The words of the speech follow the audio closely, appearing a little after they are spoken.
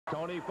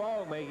Tony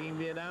Falk making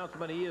the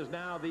announcement. He is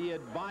now the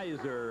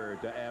advisor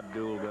to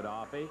Abdul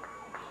Gaddafi.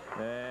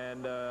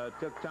 And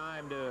took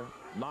time to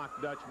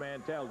knock Dutch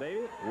Mantell.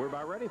 Davey, we're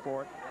about ready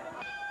for it.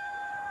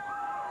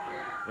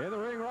 In the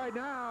ring right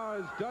now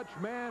is Dutch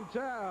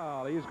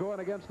Mantell. He's going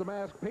against the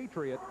masked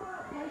Patriot.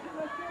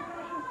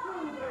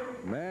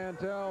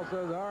 Mantell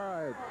says, all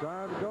right,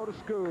 time to go to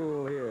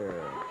school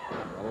here.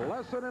 A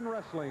lesson in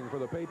wrestling for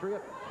the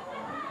Patriot.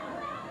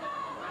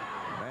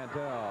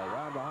 Mantell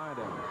round behind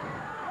him.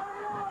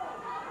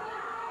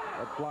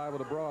 Let's fly with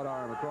a broad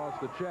arm across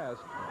the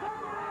chest.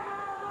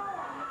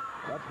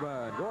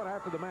 Dutchman going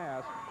after the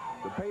mask.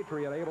 The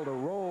Patriot able to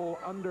roll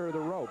under the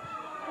ropes.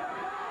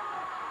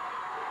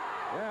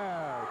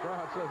 Yeah, the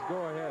crowd says go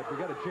ahead. If you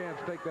get a chance,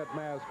 take that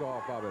mask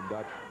off of him,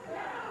 Dutch.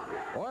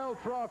 Oil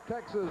Trough,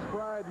 Texas,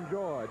 pride and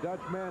joy.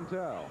 Dutch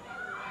Mantell.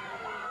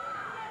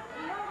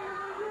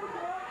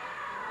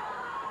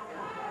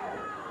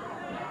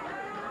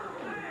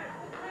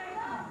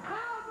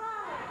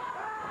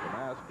 The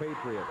masked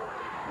Patriot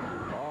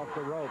off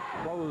the ropes,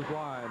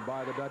 clothesline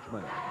by the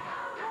Dutchman.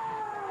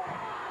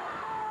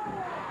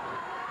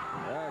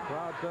 Yeah,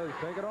 crowd says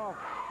take it off.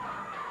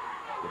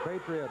 The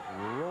Patriot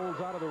rolls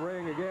out of the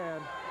ring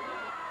again.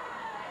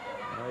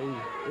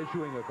 He's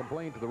issuing a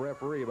complaint to the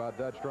referee about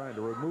Dutch trying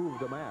to remove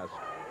the mask.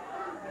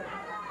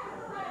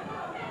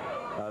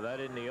 That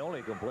isn't the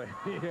only complaint.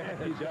 Yeah,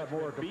 he's got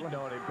more beating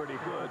on him pretty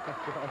good.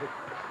 That's right.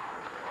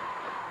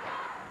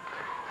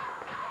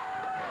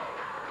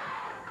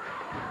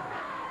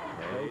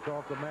 Take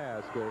off the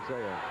mask, they're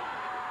saying.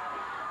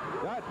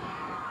 Dutch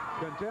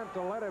content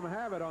to let him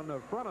have it on the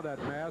front of that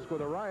mask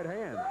with a right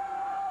hand.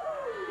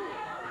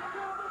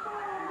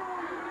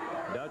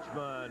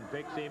 Dutchman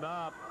picks him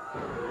up. Ooh,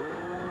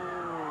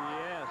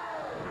 yes.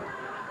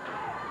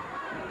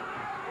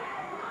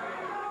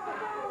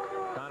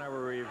 Kind of a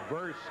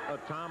reverse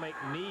atomic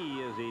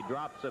knee as he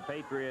drops the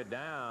Patriot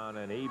down,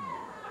 and he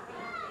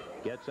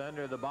gets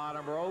under the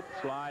bottom rope,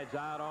 slides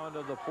out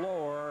onto the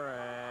floor,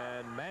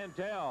 and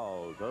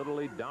Mantell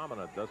totally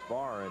dominant thus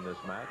far in this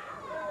match.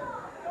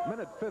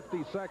 Minute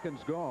 50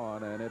 seconds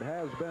gone, and it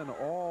has been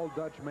all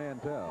Dutch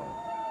Mantell.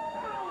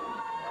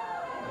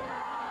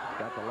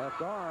 Got the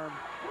left arm.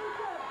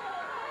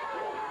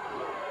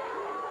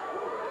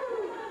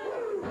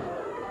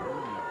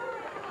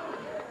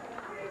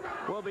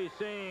 We'll be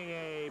seeing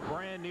a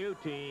brand new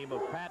team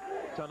of Pat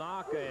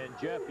Tanaka and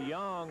Jeff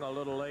Young a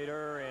little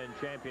later in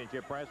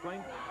Championship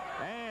Wrestling.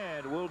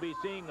 And we'll be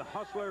seeing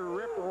Hustler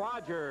Rip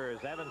Rogers.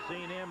 Haven't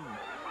seen him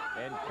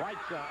in quite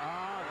some...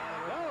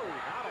 no,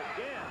 not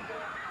again.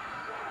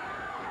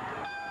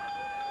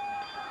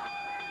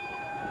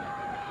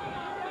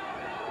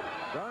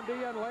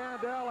 Dundee and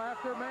Landell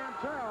after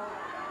Mantell.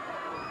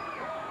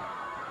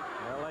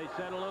 Well, they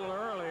said a little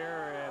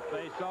earlier if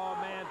they saw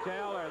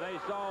Mantell or they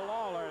saw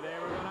Lawler, they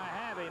were going to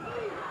have him.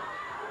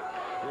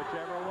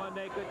 Whichever one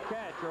they could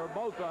catch, or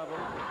both of them.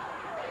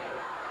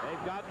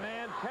 They've got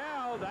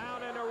Mantell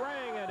down in the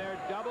ring, and they're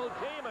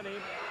double-teaming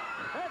him.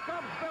 Here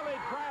comes Billy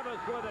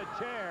Travis with a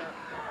chair.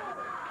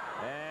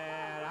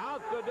 And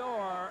out the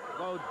door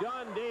go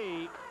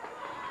Dundee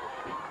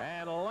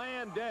and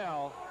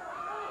Landell.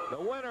 The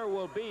winner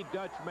will be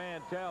Dutch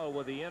Mantell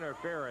with the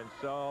interference.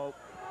 So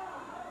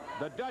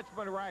the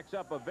Dutchman racks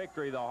up a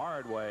victory the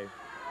hard way.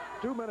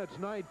 2 minutes,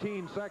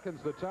 19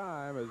 seconds the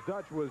time as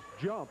Dutch was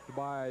jumped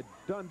by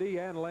Dundee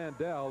and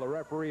Landell. The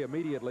referee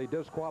immediately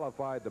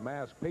disqualified the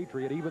masked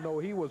Patriot, even though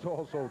he was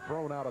also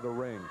thrown out of the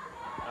ring.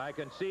 I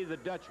can see the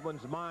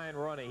Dutchman's mind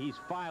running. He's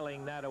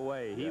filing that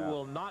away. He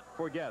will not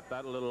forget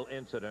that little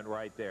incident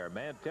right there.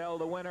 Mantell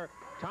the winner.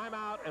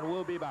 Timeout, and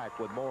we'll be back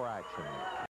with more action.